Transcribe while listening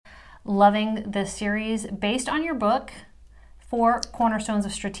loving this series based on your book, 4 Cornerstones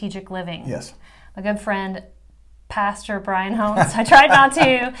of Strategic Living. Yes. My good friend, Pastor Brian Holmes. I tried not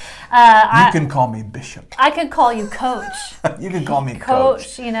to. You can call me Bishop. I could call you Coach. You can call me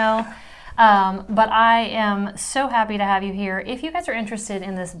Coach. You know. But I am so happy to have you here. If you guys are interested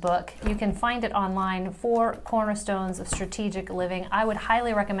in this book, you can find it online, 4 Cornerstones of Strategic Living. I would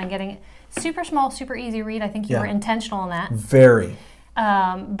highly recommend getting it. Super small, super easy read. I think you were intentional in that. Very.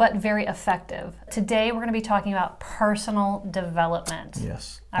 But very effective. Today we're going to be talking about personal development.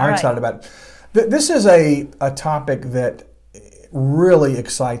 Yes. I'm excited about it. This is a topic that really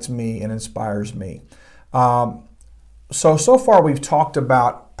excites me and inspires me. So far we've talked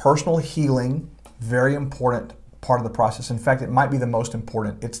about personal healing, very important part of the process. In fact, it might be the most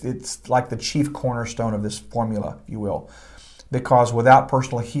important. It's like the chief cornerstone of this formula, if you will. Because without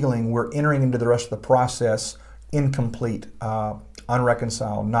personal healing, we're entering into the rest of the process incomplete,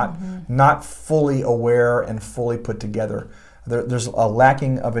 unreconciled, not fully aware and fully put together. There's a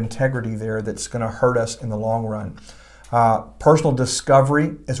lacking of integrity there that's going to hurt us in the long run. Personal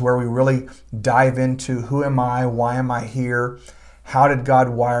discovery is where we really dive into who am I, why am I here, how did God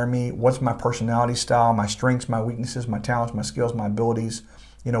wire me, what's my personality style, my strengths, my weaknesses, my talents, my skills, my abilities,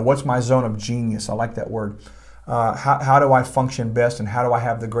 what's my zone of genius, I like that word. How do I function best and how do I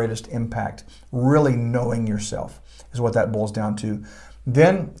have the greatest impact? Really knowing yourself is what that boils down to.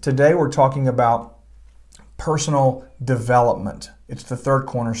 Then today we're talking about personal development. It's the 3rd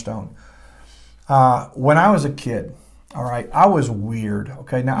cornerstone. When I was a kid, all right, I was weird.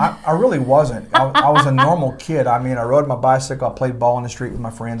 Okay, now I really wasn't. I was a normal kid. I mean, I rode my bicycle, I played ball in the street with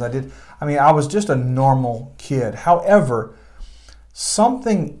my friends. I was just a normal kid. However,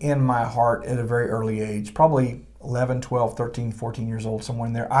 something in my heart at a very early age, probably 11, 12, 13, 14 years old, somewhere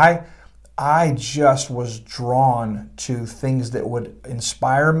in there, I just was drawn to things that would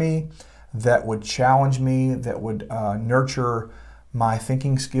inspire me, that would challenge me, that would nurture my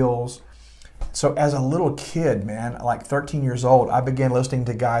thinking skills. So as a little kid, man, like 13 years old, I began listening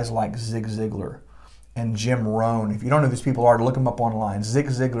to guys like Zig Ziglar and Jim Rohn. If you don't know who these people are, look them up online. Zig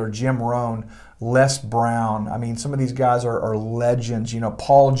Ziglar, Jim Rohn, Les Brown. I mean, some of these guys are legends.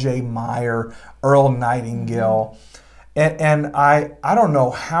 Paul J. Meyer, Earl Nightingale. And I don't know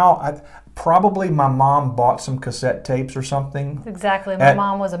how... Probably my mom bought some cassette tapes or something. Exactly. My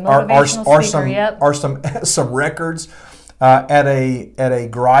mom was a motivational speaker. Or some records at a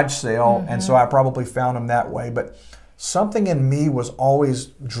garage sale, and so I probably found them that way. But something in me was always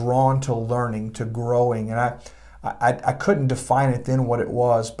drawn to learning, to growing, and I couldn't define it then what it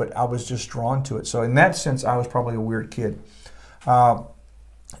was, but I was just drawn to it. So in that sense, I was probably a weird kid.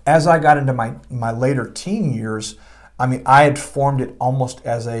 As I got into my later teen years, I had formed it almost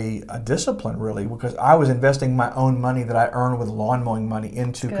as a discipline, really, because I was investing my own money that I earned with lawn mowing money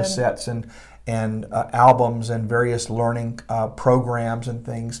into cassettes and albums and various learning programs and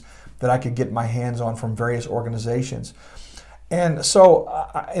things that I could get my hands on from various organizations. And so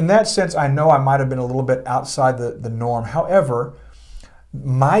in that sense, I know I might have been a little bit outside the norm. However,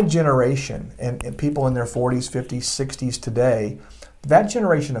 my generation and people in their 40s, 50s, 60s today, that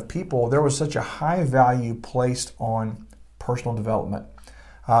generation of people, there was such a high value placed on personal development.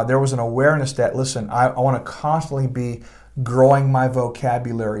 There was an awareness that, listen, I want to constantly be growing my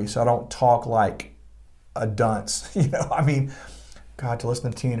vocabulary so I don't talk like a dunce. God, to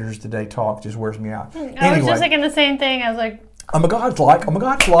listen to teenagers today talk just wears me out. I was just thinking the same thing. I was like, oh my God, like.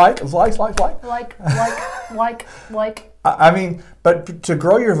 But to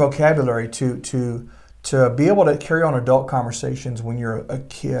grow your vocabulary, to be able to carry on adult conversations when you're a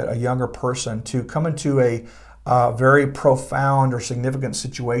kid, a younger person, to come into a very profound or significant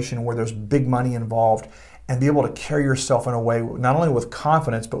situation where there's big money involved and be able to carry yourself in a way not only with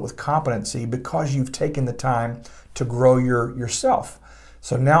confidence but with competency because you've taken the time to grow yourself.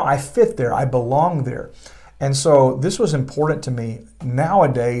 So now I fit there, I belong there. And so this was important to me.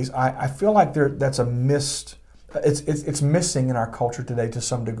 Nowadays, I feel like that's a missed, it's missing in our culture today to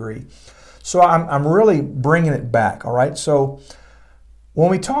some degree. So I'm really bringing it back, all right? So when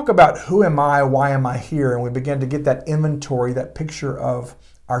we talk about who am I, why am I here, and we begin to get that inventory, that picture of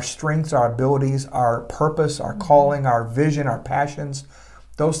our strengths, our abilities, our purpose, our calling, our vision, our passions,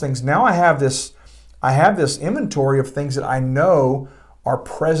 those things. Now I have this inventory of things that I know are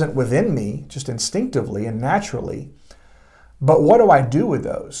present within me, just instinctively and naturally. But what do I do with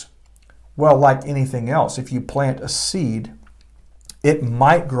those? Well, like anything else, if you plant a seed, it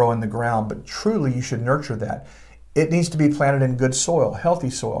might grow in the ground, but truly you should nurture that. It needs to be planted in good soil, healthy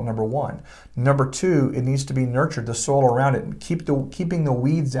soil, number one. Number two, it needs to be nurtured, the soil around it, and keeping the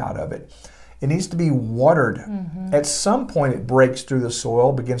weeds out of it. It needs to be watered. At some point, it breaks through the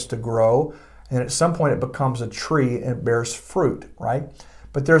soil, begins to grow, and at some point, it becomes a tree and it bears fruit, right?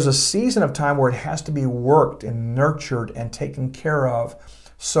 But there's a season of time where it has to be worked and nurtured and taken care of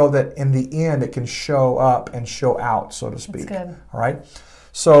so that in the end, it can show up and show out, so to speak. That's good. All right?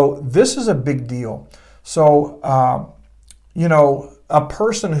 So this is a big deal. So, a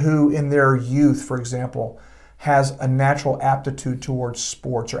person who in their youth, for example, has a natural aptitude towards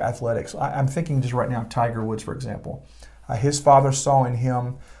sports or athletics. I'm thinking just right now of Tiger Woods, for example. His father saw in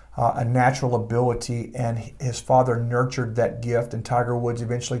him a natural ability, and his father nurtured that gift, and Tiger Woods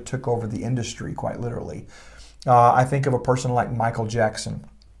eventually took over the industry, quite literally. I think of a person like Michael Jackson,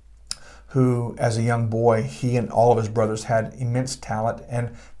 who, as a young boy, he and all of his brothers had immense talent,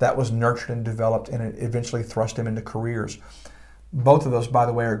 and that was nurtured and developed, and it eventually thrust him into careers. Both of those, by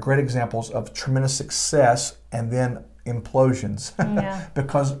the way, are great examples of tremendous success and then implosions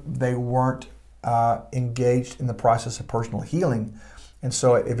because they weren't engaged in the process of personal healing, and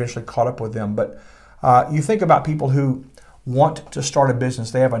so it eventually caught up with them. But you think about people who want to start a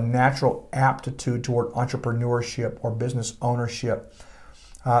business. They have a natural aptitude toward entrepreneurship or business ownership.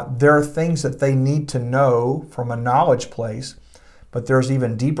 There are things that they need to know from a knowledge place, but there's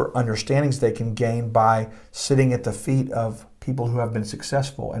even deeper understandings they can gain by sitting at the feet of people who have been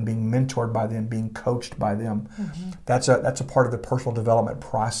successful and being mentored by them, being coached by them. That's a part of the personal development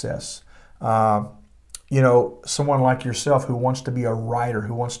process. Someone like yourself who wants to be a writer,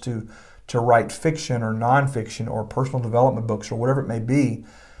 who wants to write fiction or nonfiction or personal development books or whatever it may be,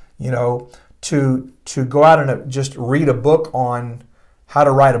 to go out and just read a book on how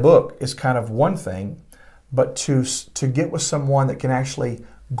to write a book is kind of one thing, but to get with someone that can actually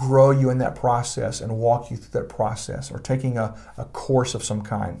grow you in that process and walk you through that process, or taking a course of some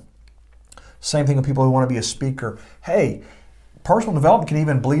kind. Same thing with people who want to be a speaker. Hey, personal development can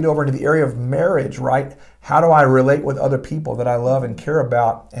even bleed over into the area of marriage, right? How do I relate with other people that I love and care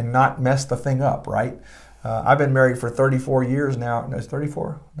about and not mess the thing up, right? I've been married for 34 years now. No, it's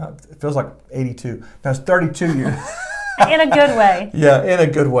 34? No, it feels like 82. No, it's 32 years. In a good way. Yeah, in a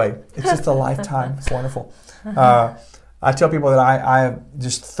good way. It's just a lifetime. It's wonderful. I tell people that I have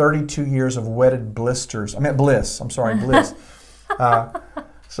just 32 years of wedded blisters. I meant bliss. I'm sorry, bliss.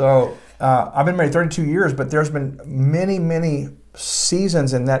 So I've been married 32 years, but there's been many, many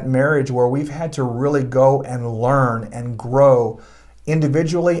seasons in that marriage where we've had to really go and learn and grow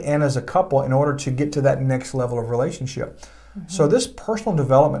individually and as a couple in order to get to that next level of relationship. So this personal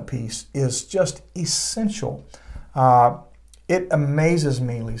development piece is just essential. It amazes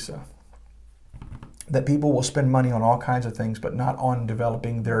me, Lisa, that people will spend money on all kinds of things, but not on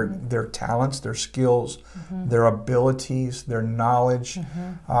developing their talents, their skills, their abilities, their knowledge.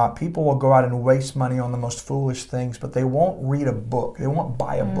 People will go out and waste money on the most foolish things, but they won't read a book. They won't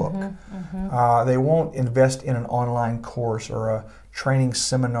buy a book. They won't invest in an online course or a training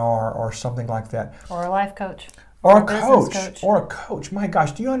seminar or something like that. Or a life coach. Or a coach. My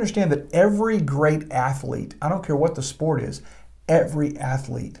gosh, do you understand that every great athlete, I don't care what the sport is, every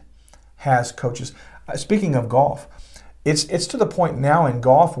athlete has coaches. Speaking of golf, it's to the point now in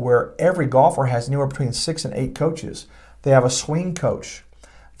golf where every golfer has anywhere between 6 and 8 coaches. They have a swing coach.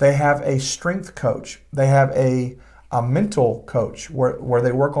 They have a strength coach. They have a mental coach where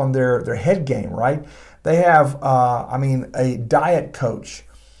they work on their head game, right? They have, a diet coach.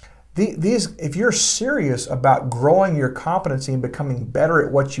 These, if you're serious about growing your competency and becoming better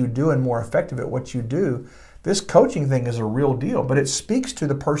at what you do and more effective at what you do, this coaching thing is a real deal, but it speaks to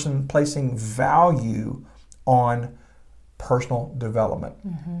the person placing value on personal development.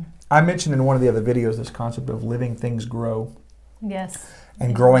 I mentioned in one of the other videos this concept of living things grow. Yes.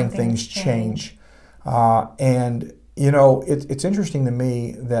 And growing things change. It's interesting to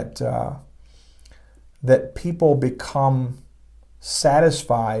me that people become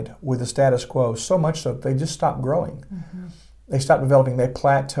satisfied with the status quo so much so that they just stop growing. They stop developing, they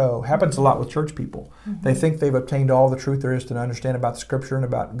plateau. Happens a lot with church people. They think they've obtained all the truth there is to understand about the Scripture and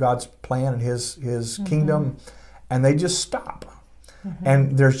about God's plan and His kingdom, and they just stop.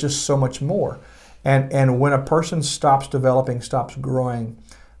 And there's just so much more. And when a person stops developing, stops growing,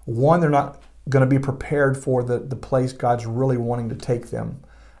 one, they're not going to be prepared for the place God's really wanting to take them.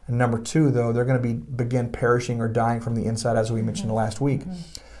 And number two, though, they're going to begin perishing or dying from the inside, as we mentioned last week.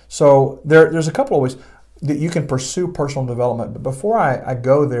 So there's a couple of ways that you can pursue personal development. But before I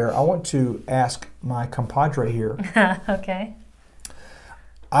go there, I want to ask my compadre here. Okay.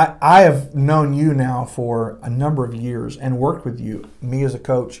 I have known you now for a number of years and worked with you, me as a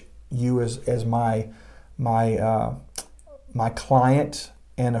coach, you as my client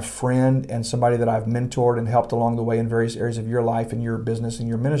and a friend and somebody that I've mentored and helped along the way in various areas of your life and your business and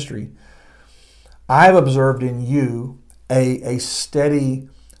your ministry. I've observed in you a steady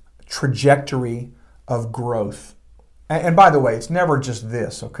trajectory of growth. And by the way, it's never just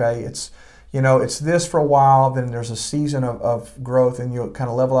this, okay? It's this for a while, then there's a season of growth and you'll kind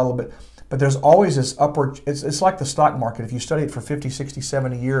of level out a little bit. But there's always this upward, it's like the stock market. If you study it for 50, 60,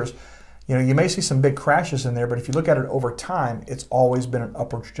 70 years, you may see some big crashes in there, but if you look at it over time, it's always been an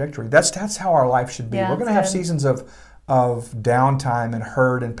upward trajectory. That's how our life should be. Yeah, we're going to have seasons of downtime and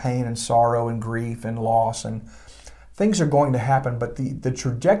hurt and pain and sorrow and grief and loss, and things are going to happen, but the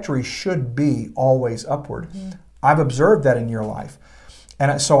trajectory should be always upward. Mm-hmm. I've observed that in your life.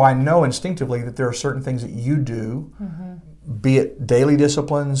 And so I know instinctively that there are certain things that you do, be it daily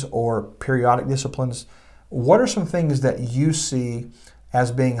disciplines or periodic disciplines. What are some things that you see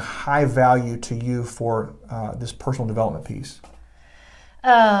as being high value to you for this personal development piece?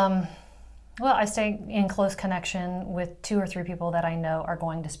 Well, I stay in close connection with 2 or 3 people that I know are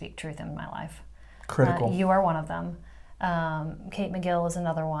going to speak truth in my life. Critical. You are one of them. Kate McGill is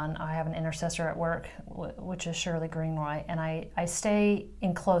another one. I have an intercessor at work, which is Shirley Greenroy, and I stay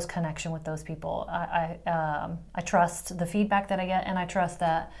in close connection with those people. I trust the feedback that I get, and I trust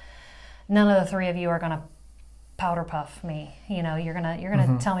that none of the 3 of you are going to powder puff me. You're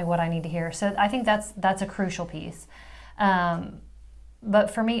gonna tell me what I need to hear. So I think that's a crucial piece.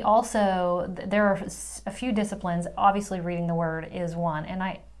 But for me also, there are a few disciplines. Obviously, reading the Word is one, and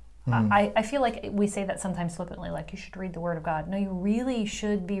I feel like we say that sometimes flippantly, like you should read the Word of God. No, you really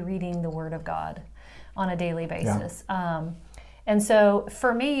should be reading the Word of God on a daily basis. Yeah. And so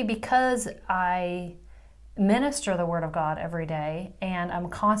for me, because I minister the Word of God every day and I'm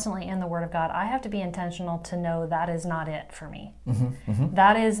constantly in the Word of God, I have to be intentional to know that is not it for me.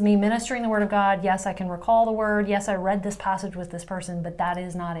 That is me ministering the Word of God. Yes, I can recall the Word. Yes, I read this passage with this person, but that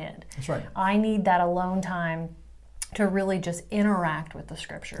is not it. That's right. I need that alone time to really just interact with the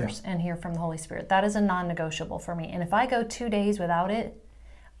Scriptures and hear from the Holy Spirit. That is a non-negotiable for me. And if I go 2 days without it,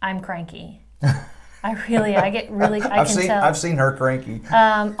 I'm cranky. I've seen her cranky.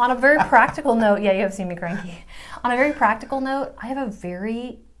 On a very practical note, yeah, you have seen me cranky. On a very practical note, I have a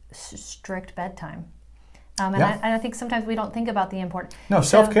very strict bedtime. And I think sometimes we don't think about the important. No,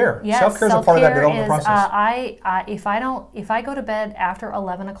 self-care. Yes, self-care is a part of that development process. If I go to bed after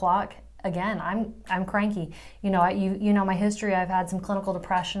 11 o'clock, again, I'm cranky. You know my history. I've had some clinical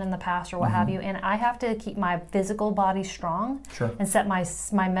depression in the past or what have you, and I have to keep my physical body strong and set my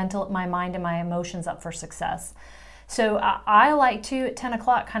mind and my emotions up for success. So I like to, at 10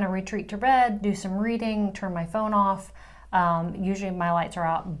 o'clock, kind of retreat to bed, do some reading, turn my phone off. Usually my lights are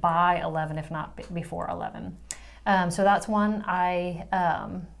out by 11, if not before 11. So that's one. I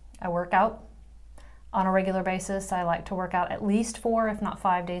work out on a regular basis. I like to work out at least 4, if not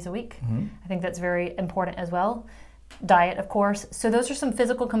 5 days a week. I think that's very important as well. Diet, of course. So those are some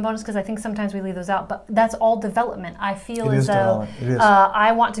physical components because I think sometimes we leave those out, but that's all development. I feel as though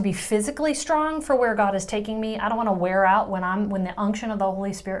I want to be physically strong for where God is taking me. I don't want to wear out when the unction of the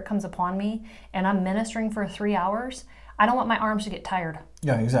Holy Spirit comes upon me and I'm ministering for 3 hours. I don't want my arms to get tired.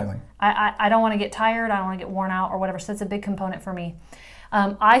 Yeah, exactly. I don't want to get tired. I don't want to get worn out or whatever. So that's a big component for me.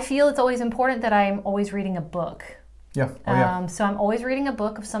 I feel it's always important that I'm always reading a book. Yeah. So I'm always reading a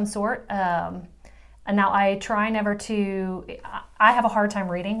book of some sort. And now I try never to. I have a hard time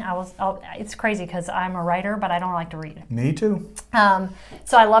reading. It's crazy because I'm a writer, but I don't like to read. Me too.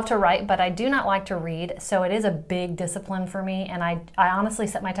 So I love to write, but I do not like to read. So it is a big discipline for me. And I honestly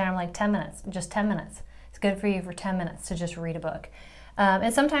set my timer like 10 minutes, just 10 minutes. It's good for you for 10 minutes to just read a book.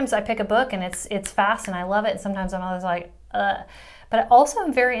 And sometimes I pick a book and it's fast and I love it. And sometimes I'm always like, But I also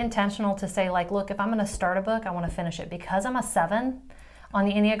am very intentional to say, like, look, if I'm going to start a book, I want to finish it. Because I'm a 7 on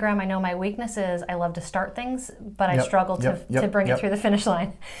the Enneagram, I know my weakness is I love to start things, but I struggle to bring it through the finish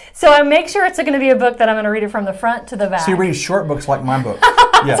line. So I make sure it's going to be a book that I'm going to read it from the front to the back. So you read short books like my book.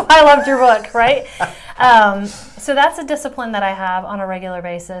 That's why I loved your book, right? So that's a discipline that I have on a regular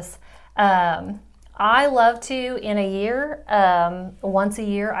basis. I love to, in a year, once a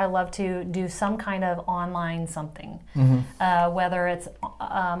year, I love to do some kind of online something. Whether it's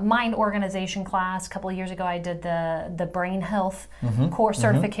a mind organization class. A couple of years ago, I did the brain health course,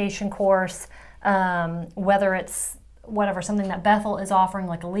 certification course. Whether it's something that Bethel is offering,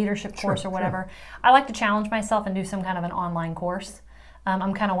 like a leadership course or whatever. I like to challenge myself and do some kind of an online course.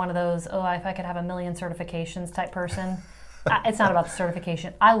 I'm kind of one of those, if I could have a million certifications type person. It's not about the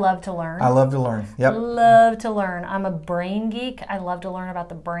certification. I love to learn. I love to learn. Yep. Love to learn. I'm a brain geek. I love to learn about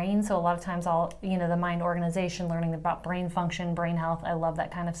the brain. So a lot of times the mind organization, learning about brain function, brain health. I love that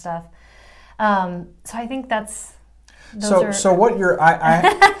kind of stuff. So I think that's. So what you're.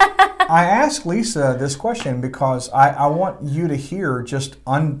 I asked Lisa this question because I want you to hear just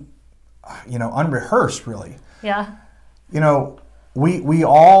unrehearsed, really. Yeah. We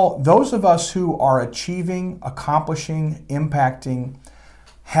all, those of us who are achieving, accomplishing, impacting,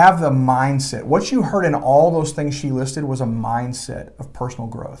 have the mindset. What you heard in all those things she listed was a mindset of personal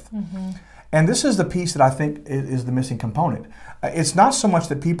growth. And this is the piece that I think is the missing component. It's not so much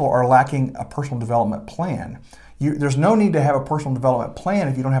that people are lacking a personal development plan. There's no need to have a personal development plan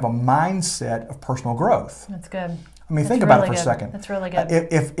if you don't have a mindset of personal growth. That's good. I mean, think about it for a second. That's really good.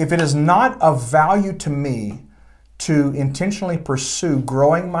 If it is not of value to me to intentionally pursue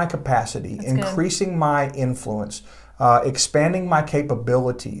growing my capacity, increasing my influence, expanding my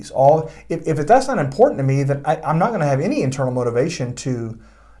capabilities, if that's not important to me, then I'm not going to have any internal motivation to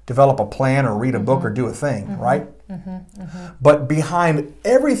develop a plan or read a book or do a thing, right? But behind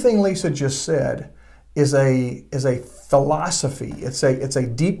everything Lisa just said is a philosophy. It's a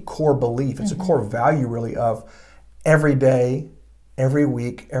deep core belief. It's a core value, really, of every day, every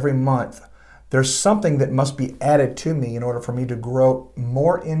week, every month. There's something that must be added to me in order for me to grow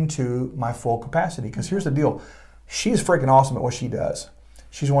more into my full capacity. Because here's the deal. She's freaking awesome at what she does.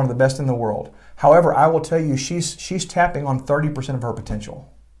 She's one of the best in the world. However, I will tell you, she's tapping on 30% of her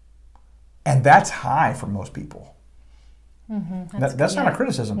potential. And that's high for most people. That's not a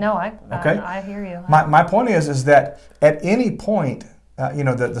criticism. No, I hear you. My point is that at any point,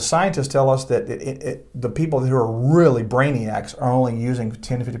 the scientists tell us that the people who are really brainiacs are only using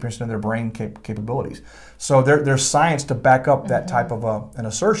 10 to 50% of their brain capabilities. So there's science to back up that type of an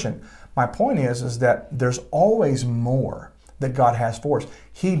assertion. My point is that there's always more that God has for us.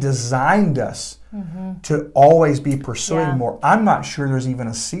 He designed us to always be pursuing more. I'm not sure there's even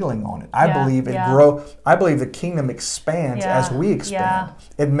a ceiling on it. I believe it grow. I believe the kingdom expands as we expand.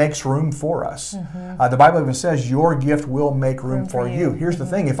 It makes room for us. The Bible even says your gift will make room for you. Here's the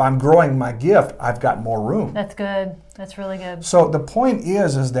thing: if I'm growing my gift, I've got more room. That's good. That's really good. So the point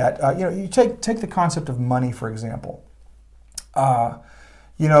is that you take the concept of money, for example.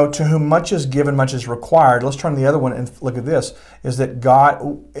 To whom much is given, much is required. Let's turn to the other one and look at this, is that God,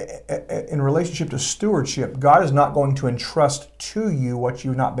 in relationship to stewardship, God is not going to entrust to you what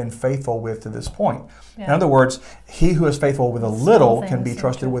you've not been faithful with to this point. In other words, he who is faithful with a little can be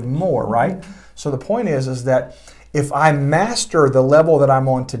trusted with more, right? So the point is that if I master the level that I'm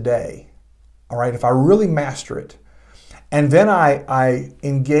on today, all right, if I really master it, and then I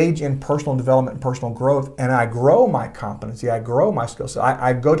engage in personal development and personal growth, and I grow my competency, I grow my skills.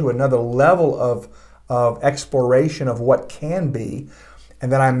 I go to another level of exploration of what can be, and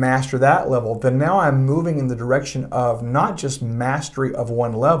then I master that level. Then now I'm moving in the direction of not just mastery of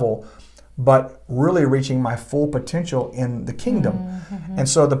one level, but really reaching my full potential in the kingdom. And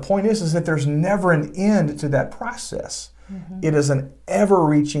so the point is that there's never an end to that process. It is an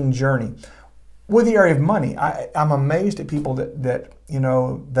ever-reaching journey. With the area of money, I'm amazed at people that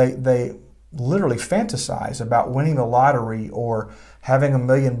they literally fantasize about winning the lottery or having $1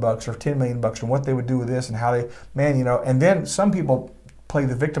 million or $10 million and what they would do with this and how and then some people play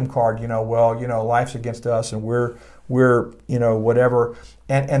the victim card, life's against us and we're whatever,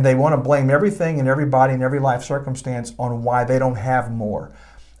 and they want to blame everything and everybody and every life circumstance on why they don't have more.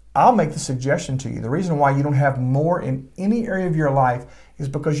 I'll make the suggestion to you. The reason why you don't have more in any area of your life is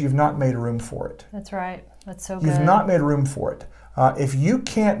because you've not made room for it. That's right. That's so good. You've not made room for it. If you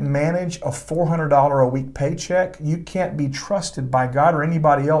can't manage a $400 a week paycheck, you can't be trusted by God or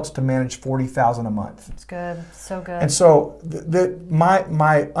anybody else to manage $40,000 a month. That's good. So good. And so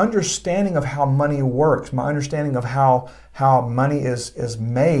my understanding of how money works, my understanding of how money is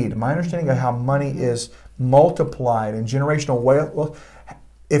made, my understanding of how money is multiplied in generational wealth.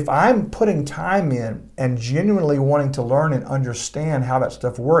 If I'm putting time in and genuinely wanting to learn and understand how that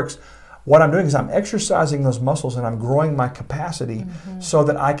stuff works, what I'm doing is I'm exercising those muscles and I'm growing my capacity so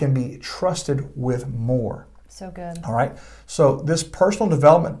that I can be trusted with more. So good. All right. So this personal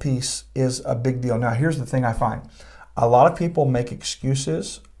development piece is a big deal. Now, here's the thing I find. A lot of people make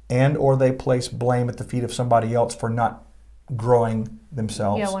excuses and or they place blame at the feet of somebody else for not growing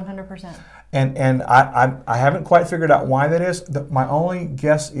themselves. Yeah, 100%. And I haven't quite figured out why that is. My only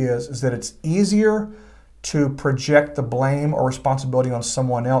guess is that it's easier to project the blame or responsibility on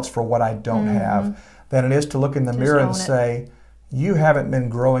someone else for what I don't have than it is to look in the mirror and say, you haven't been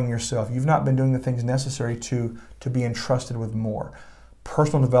growing yourself. You've not been doing the things necessary to be entrusted with more.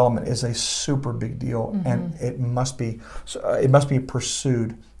 Personal development is a super big deal, and it must be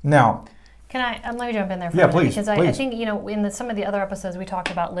pursued. Now, let me jump in there for a minute, please, because I think, in some of the other episodes we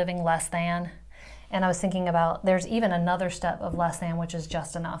talked about living less than, and I was thinking about there's even another step of less than, which is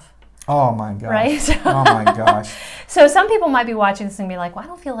just enough. Oh my gosh. Right? Oh my gosh. So some people might be watching this and be like, well, I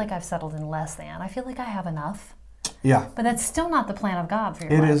don't feel like I've settled in less than. I feel like I have enough. Yeah. But that's still not the plan of God for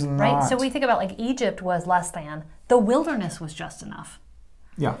your It life. is Right? not. So we think about like Egypt was less than. The wilderness was just enough.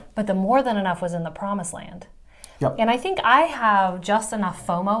 Yeah. But the more than enough was in the promised land. Yep. And I think I have just enough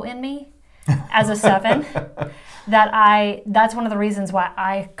FOMO in me as a 7 that's one of the reasons why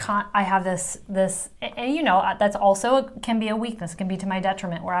I have this and you know, that's also can be a weakness, can be to my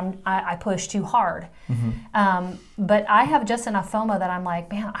detriment where I push too hard. But I have just enough FOMO that I'm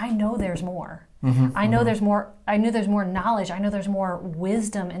like, man, I know there's more. I know there's more. I know there's more knowledge. I know there's more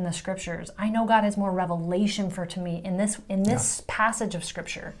wisdom in the scriptures. I know God has more revelation to me in this passage of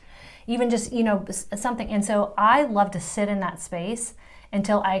scripture, even just something. And so I love to sit in that space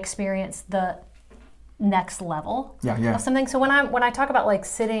until I experience the next level of something. So when I talk about like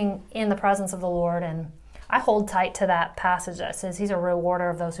sitting in the presence of the Lord, and I hold tight to that passage that says He's a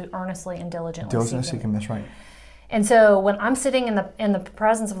rewarder of those who earnestly and diligently seek Him. That's right. And so when I'm sitting in the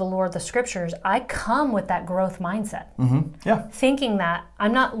presence of the Lord, the scriptures, I come with that growth mindset. Thinking that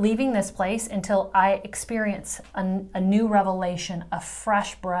I'm not leaving this place until I experience a new revelation, a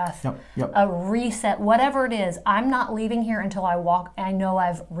fresh breath, a reset, whatever it is. I'm not leaving here until I know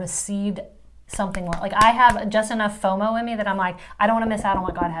I've received something more. Like I have just enough FOMO in me that I'm like, I don't want to miss out on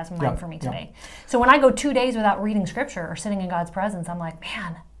what God has in mind for me today. So when I go 2 days without reading scripture or sitting in God's presence, I'm like,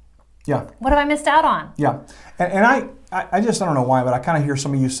 man, what have I missed out on? And I just, I don't know why, but I kind of hear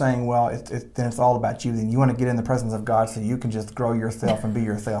some of you saying, well, then it's all about you. Then you want to get in the presence of God so you can just grow yourself and be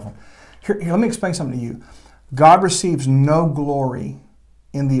yourself. Here, let me explain something to you. God receives no glory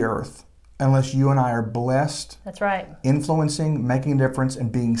in the earth unless you and I are blessed. That's right. Influencing, making a difference,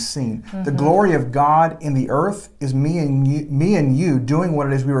 and being seen. The glory of God in the earth is me and you doing what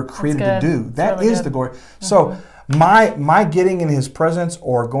it is we were created to do. That really is the glory. So my getting in His presence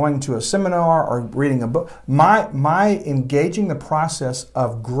or going to a seminar or reading a book, my engaging the process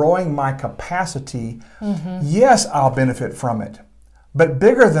of growing my capacity, yes, I'll benefit from it. But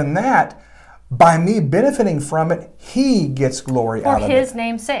bigger than that, by me benefiting from it, He gets glory out of it. For His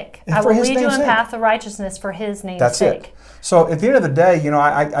name's sake. I will lead you in path of righteousness for His name's sake. That's it. So at the end of the day,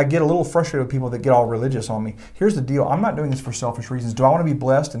 I get a little frustrated with people that get all religious on me. Here's the deal. I'm not doing this for selfish reasons. Do I want to be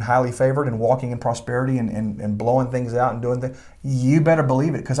blessed and highly favored and walking in prosperity and blowing things out and doing things? You better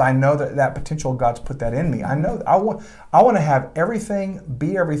believe it, because I know that potential, God's put that in me. I know I want to have everything,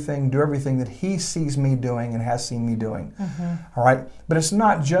 be everything, do everything that He sees me doing and has seen me doing. All right? But it's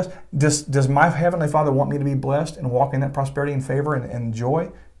not just, does my Heavenly Father want me to be blessed and walk in that prosperity and favor and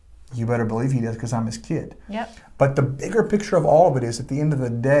joy? You better believe He does, because I'm His kid. But the bigger picture of all of it is, at the end of the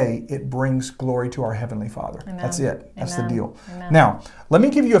day, it brings glory to our Heavenly Father. Amen. That's it. That's the deal. Amen. Now, let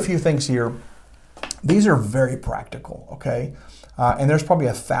me give you a few things here. These are very practical, okay? And there's probably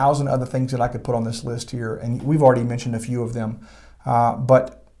 1,000 other things that I could put on this list here, and we've already mentioned a few of them.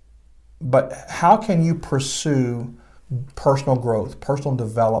 But how can you pursue personal growth, personal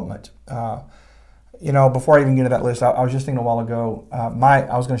development? Before I even get to that list, I was just thinking a while ago, I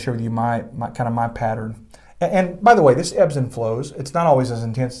was going to share with you my pattern. And by the way, this ebbs and flows. It's not always as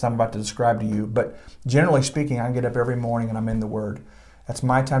intense as I'm about to describe to you, but generally speaking, I get up every morning and I'm in the Word. That's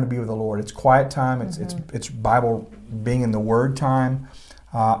my time to be with the Lord. It's quiet time. It's Bible being in the Word time.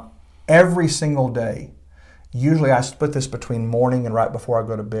 Every single day. Usually I split this between morning and right before I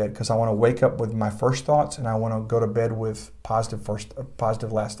go to bed, because I want to wake up with my first thoughts and I want to go to bed with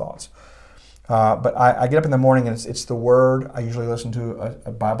positive last thoughts. But I get up in the morning and it's the Word. I usually listen to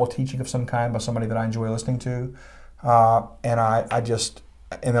a Bible teaching of some kind by somebody that I enjoy listening to. And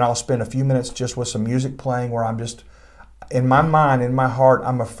then I'll spend a few minutes just with some music playing, where I'm just, in my mind, in my heart,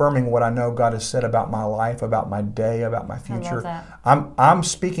 I'm affirming what I know God has said about my life, about my day, about my future. I love that. I'm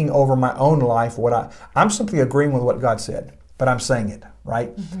speaking over my own life. I'm simply agreeing with what God said, but I'm saying it,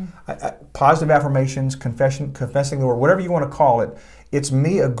 right? Positive affirmations, confessing the Word, whatever you want to call it. It's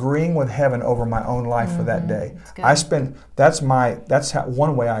me agreeing with heaven over my own life for that day. That's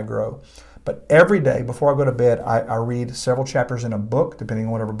one way I grow. But every day before I go to bed, I read several chapters in a book, depending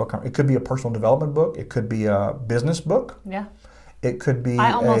on whatever book. It could be a personal development book. It could be a business book. Yeah. It could be.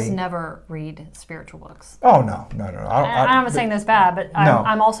 I almost never read spiritual books. Oh no! I'm not saying this bad, but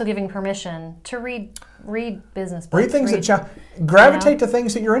I'm also giving permission to read business books. Read things that gravitate to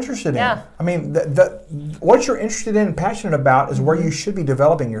things that you're interested in. I mean, what you're interested in and passionate about is where you should be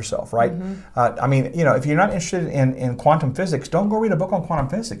developing yourself, right? I mean, if you're not interested in quantum physics, don't go read a book on quantum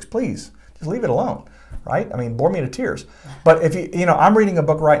physics, please. Just leave it alone. Right? I mean, bore me to tears. But if I'm reading a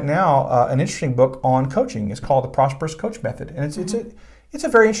book right now, an interesting book on coaching. It's called The Prosperous Coach Method, and it's a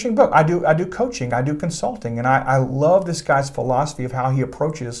very interesting book. I do coaching, I do consulting, and I love this guy's philosophy of how he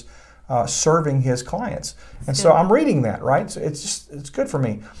approaches serving his clients. And so I'm reading that, right? So it's good for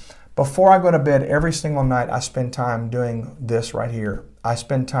me. Before I go to bed every single night, I spend time doing this right here. I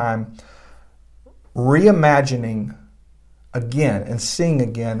spend time reimagining again and seeing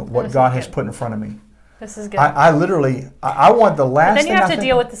again what God has put in front of me. This is good. I literally, I want the last But then thing you have to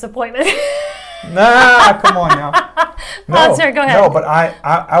deal with disappointment. Nah, come on now. No, sorry, go ahead. No, but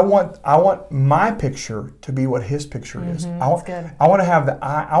I want my picture to be what His picture is. That's good. I want to have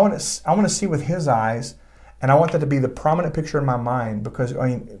I want to see with His eyes, and I want that to be the prominent picture in my mind, because I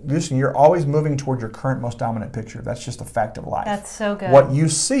mean, listen, you're always moving toward your current most dominant picture. That's just a fact of life. That's so good. What you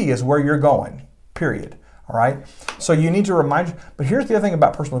see is where you're going. Period. All right. So you need to remind you. But here's the other thing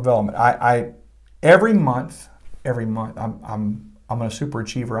about personal development. I every month, I'm a super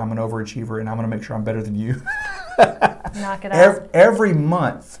achiever, I'm an overachiever, and I'm going to make sure I'm better than you. Knock it out. Every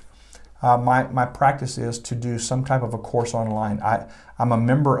month, my practice is to do some type of a course online. I'm a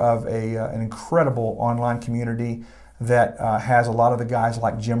member of an incredible online community that has a lot of the guys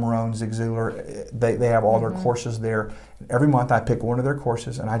like Jim Rohn, Zig Ziglar. They have all their courses there. Every month I pick one of their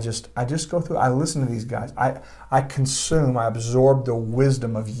courses, and I just go through. I listen to these guys. I absorb the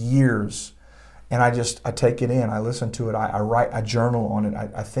wisdom of years. And I take it in, I listen to it, I write, I journal on it,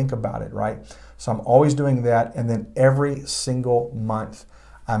 I think about it, right? So I'm always doing that, and then every single month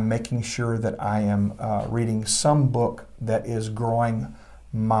I'm making sure that I am reading some book that is growing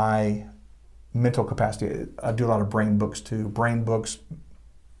my mental capacity. I do a lot of brain books too, brain books,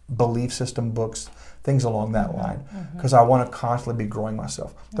 belief system books, things along that line, because I want to constantly be growing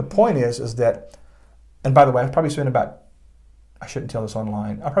myself. The point is that, and by the way, I probably spend about, I shouldn't tell this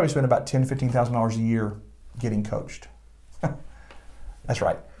online, I probably spend about $10,000 to $15,000 a year getting coached. That's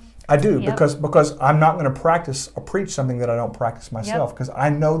right. I do, because I'm not going to practice or preach something that I don't practice myself, because I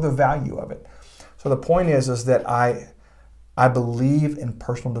know the value of it. So the point is that I believe in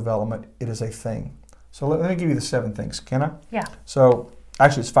personal development. It is a thing. So let me give you the 7 things. Can I? Yeah. So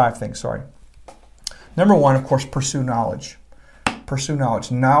actually it's 5 things, sorry. Number 1, of course, pursue knowledge. Pursue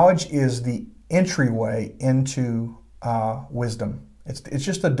knowledge. Knowledge is the entryway into wisdom. It's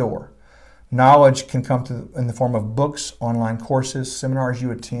just a door. Knowledge can come in the form of books, online courses, seminars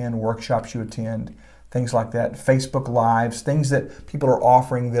you attend, workshops you attend, things like that, Facebook Lives, things that people are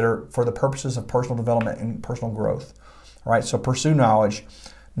offering that are for the purposes of personal development and personal growth. All right, so pursue knowledge.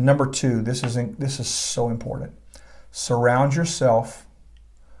 Number 2, this is so important. Surround yourself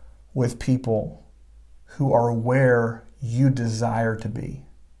with people who are where you desire to be.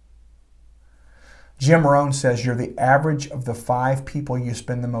 Jim Rohn says you're the average of the 5 people you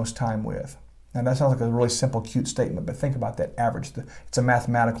spend the most time with. Now that sounds like a really simple, cute statement, but think about that, average. It's a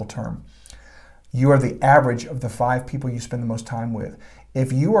mathematical term. You are the average of the 5 people you spend the most time with.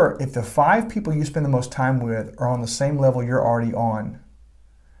 If the 5 people you spend the most time with are on the same level you're already on,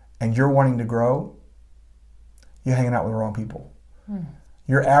 and you're wanting to grow, you're hanging out with the wrong people.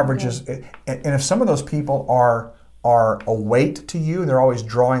 Your average is, and if some of those people are a weight to you, they're always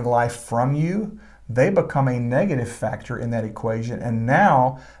drawing life from you, they become a negative factor in that equation, and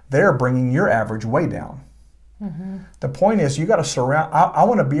now they're bringing your average way down. The point is, you got to surround. I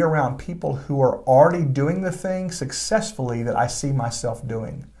want to be around people who are already doing the thing successfully that I see myself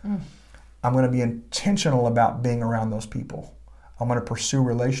doing. I'm going to be intentional about being around those people. I'm going to pursue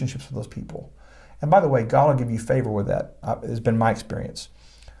relationships with those people. And by the way, God will give you favor with that. It's been my experience.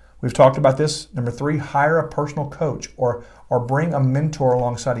 We've talked about this. Number 3, hire a personal coach or bring a mentor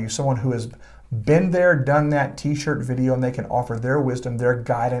alongside of you, someone who has been there, done that t-shirt video, and they can offer their wisdom, their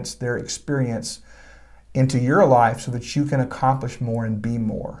guidance, their experience into your life so that you can accomplish more and be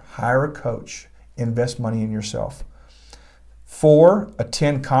more. Hire a coach. Invest money in yourself. 4,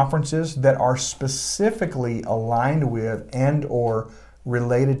 attend conferences that are specifically aligned with and or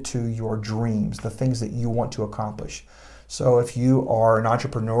related to your dreams, the things that you want to accomplish. So if you are an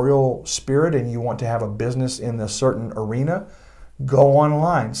entrepreneurial spirit and you want to have a business in a certain arena, go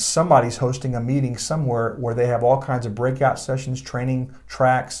online. Somebody's hosting a meeting somewhere where they have all kinds of breakout sessions, training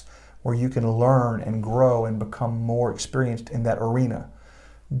tracks, where you can learn and grow and become more experienced in that arena.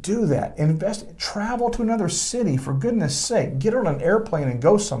 Do that. Invest. Travel to another city, for goodness sake. Get on an airplane and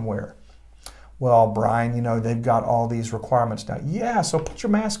go somewhere. Well, Brian, they've got all these requirements now. Yeah, so put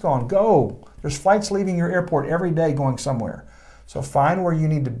your mask on. Go. There's flights leaving your airport every day going somewhere. So find where you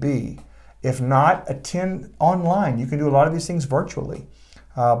need to be. If not, attend online. You can do a lot of these things virtually.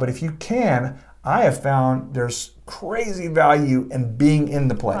 But if you can, I have found there's crazy value in being in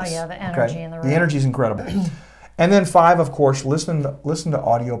the place. Oh yeah, the energy in the room. The energy is incredible. And then 5, of course, listen to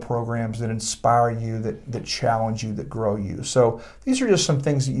audio programs that inspire you, that challenge you, that grow you. So these are just some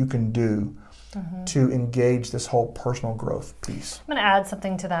things that you can do to engage this whole personal growth piece. I'm going to add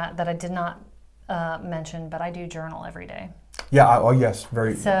something to that I did not mention, but I do journal every day. Yeah. Oh, yes.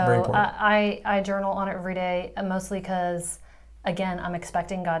 Very So very important. I journal on it every day, mostly because, again, I'm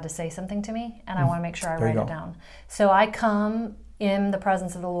expecting God to say something to me, and I want to make sure I There you write it go. down. So I come in the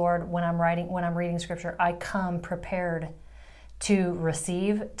presence of the Lord when I'm reading Scripture. I come prepared to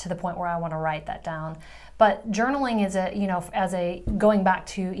receive, to the point where I want to write that down. But journaling is going back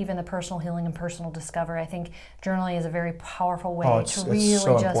to even the personal healing and personal discovery, I think journaling is a very powerful way to really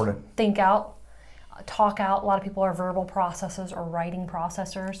so just important. think out, talk out. A lot of people are verbal processors or writing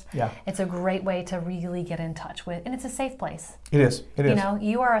processors. Yeah. It's a great way to really get in touch with, and it's a safe place. It is. It is.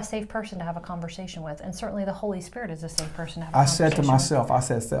 You are a safe person to have a conversation with, and certainly the Holy Spirit is a safe person to have a I conversation said to myself, I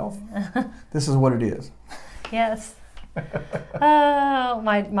said, self, this is what it is. with. Yes. Oh,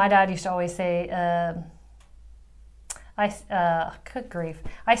 my dad used to always say, good grief.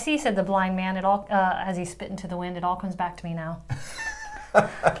 I see, said the blind man, it all, as he spit into the wind, it all comes back to me now.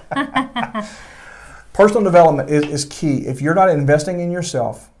 Personal development is key. If you're not investing in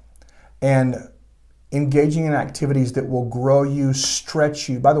yourself and engaging in activities that will grow you, stretch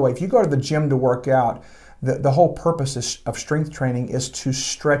you. By the way, if you go to the gym to work out, the whole purpose of strength training is to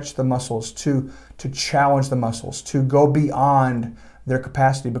stretch the muscles, to challenge the muscles, to go beyond their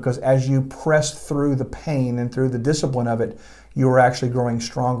capacity, because as you press through the pain and through the discipline of it, you are actually growing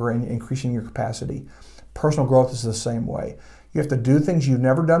stronger and increasing your capacity. Personal growth is the same way. You have to do things you've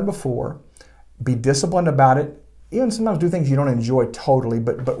never done before, be disciplined about it, even sometimes do things you don't enjoy totally,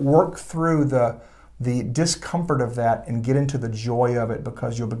 but work through the discomfort of that and get into the joy of it,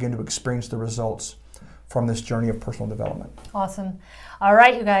 because you'll begin to experience the results from this journey of personal development. Awesome. All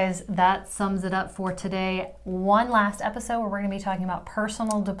right, you guys, that sums it up for today. One last episode where we're going to be talking about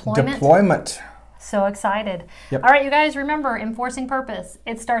personal deployment. So excited. Yep. All right, you guys, remember, enforcing purpose.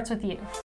 It starts with you.